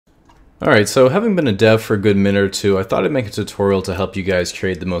Alright, so having been a dev for a good minute or two, I thought I'd make a tutorial to help you guys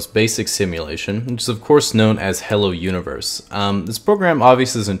create the most basic simulation, which is of course known as Hello Universe. This program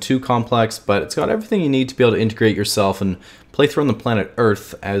obviously isn't too complex, but it's got everything you need to be able to integrate yourself and play through on the planet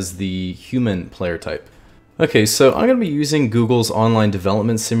Earth as the human player type. Okay, so I'm going to be using Google's online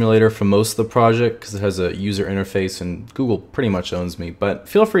development simulator for most of the project because it has a user interface and Google pretty much owns me, but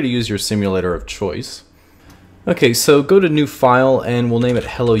feel free to use your simulator of choice. Okay, so go to New File and we'll name it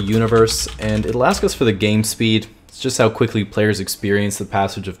Hello Universe, and it'll ask us for the game speed. It's just how quickly players experience the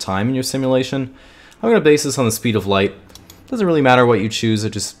passage of time in your simulation. I'm going to base this on the speed of light. Doesn't really matter what you choose, I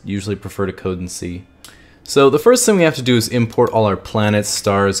just usually prefer to code in C. So the first thing we have to do is import all our planets,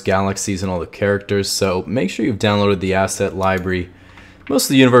 stars, galaxies, and all the characters, so make sure you've downloaded the asset library. Most of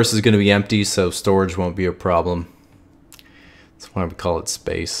the universe is going to be empty, so storage won't be a problem. That's why we call it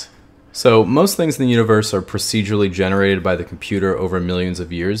space. So most things in the universe are procedurally generated by the computer over millions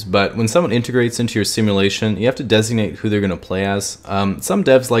of years, but when someone integrates into your simulation, you have to designate who they're going to play as. Some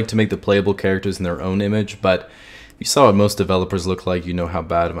devs like to make the playable characters in their own image, but if you saw what most developers look like, you know how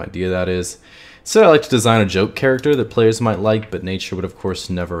bad of an idea that is. Instead, I like to design a joke character that players might like, but nature would of course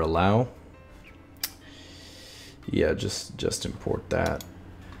never allow. Yeah, just import that.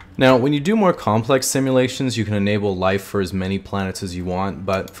 Now, when you do more complex simulations, you can enable life for as many planets as you want,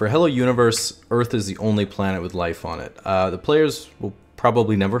 but for Hello Universe, Earth is the only planet with life on it. The players will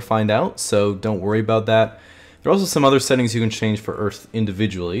probably never find out, so don't worry about that. There are also some other settings you can change for Earth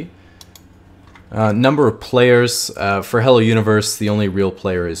individually. Number of players. For Hello Universe, the only real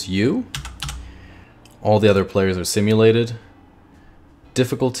player is you. All the other players are simulated.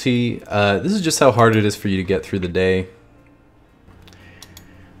 Difficulty. This is just how hard it is for you to get through the day.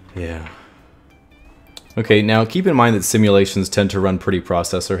 Yeah. Okay, now keep in mind that simulations tend to run pretty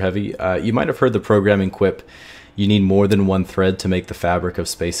processor heavy. You might have heard the programming quip, you need more than one thread to make the fabric of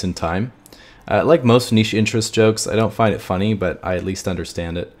space and time. Like most niche interest jokes, I don't find it funny, but I at least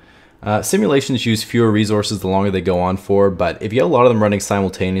understand it. Simulations use fewer resources the longer they go on for, but if you have a lot of them running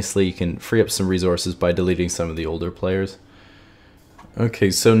simultaneously, you can free up some resources by deleting some of the older players.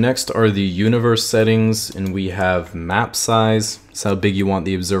 Okay, so next are the universe settings, and we have map size. It's how big you want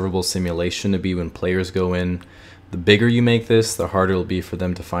the observable simulation to be when players go in. The bigger you make this, the harder it will be for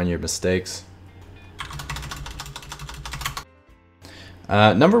them to find your mistakes.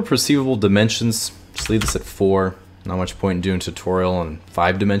 Number of perceivable dimensions, just leave this at 4. Not much point in doing a tutorial on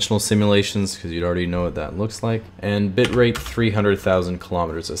 5-dimensional simulations because you'd already know what that looks like. And bitrate 300,000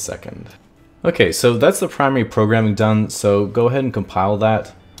 kilometers a second. Okay, so that's the primary programming done, so go ahead and compile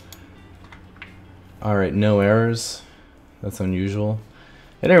that. Alright, no errors. That's unusual.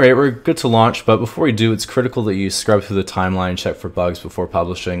 At any rate, we're good to launch, but before we do, it's critical that you scrub through the timeline and check for bugs before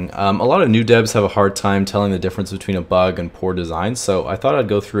publishing. A lot of new devs have a hard time telling the difference between a bug and poor design, so I thought I'd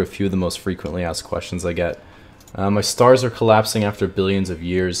go through a few of the most frequently asked questions I get. My stars are collapsing after billions of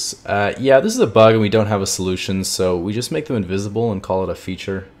years. Yeah, this is a bug and we don't have a solution, so we just make them invisible and call it a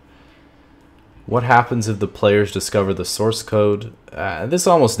feature. What happens if the players discover the source code? This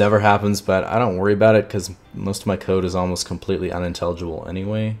almost never happens, but I don't worry about it because most of my code is almost completely unintelligible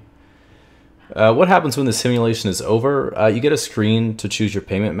anyway. What happens when the simulation is over? You get a screen to choose your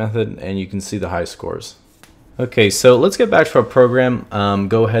payment method and you can see the high scores. Okay, so let's get back to our program.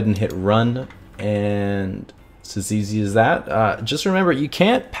 Go ahead and hit run, and it's as easy as that. Just remember, you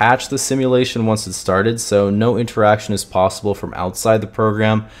can't patch the simulation once it's started, so no interaction is possible from outside the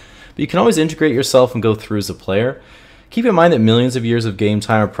program. But you can always integrate yourself and go through as a player. Keep in mind that millions of years of game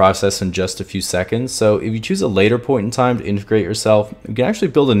time are processed in just a few seconds, so if you choose a later point in time to integrate yourself, you can actually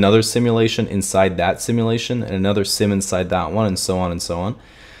build another simulation inside that simulation and another sim inside that one, and so on and so on.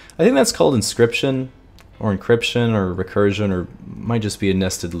 I think that's called inscription or encryption or recursion, or might just be a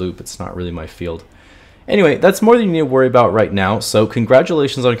nested loop. It's not really my field. Anyway, that's more than you need to worry about right now, so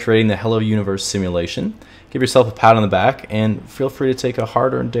congratulations on creating the Hello Universe simulation. Give yourself a pat on the back, and feel free to take a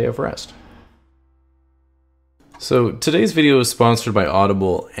hard-earned day of rest. So today's video is sponsored by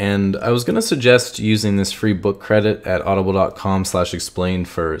Audible, and I was going to suggest using this free book credit at audible.com/explain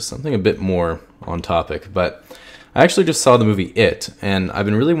for something a bit more on topic, but I actually just saw the movie It, and I've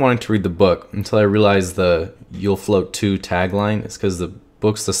been really wanting to read the book until I realized the "You'll Float Too" tagline is because the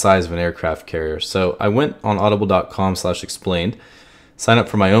book's the size of an aircraft carrier. So I went on audible.com/explained, signed up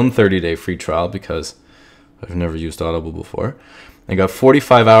for my own 30-day free trial because I've never used Audible before, and got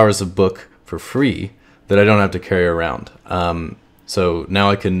 45 hours of book for free that I don't have to carry around. So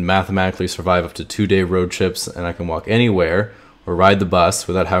now I can mathematically survive up to 2-day road trips, and I can walk anywhere or ride the bus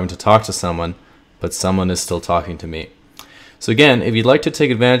without having to talk to someone, but someone is still talking to me. So again, if you'd like to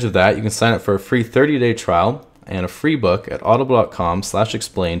take advantage of that, you can sign up for a free 30-day trial and a free book at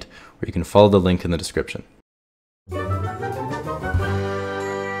audible.com/explained, or you can follow the link in the description.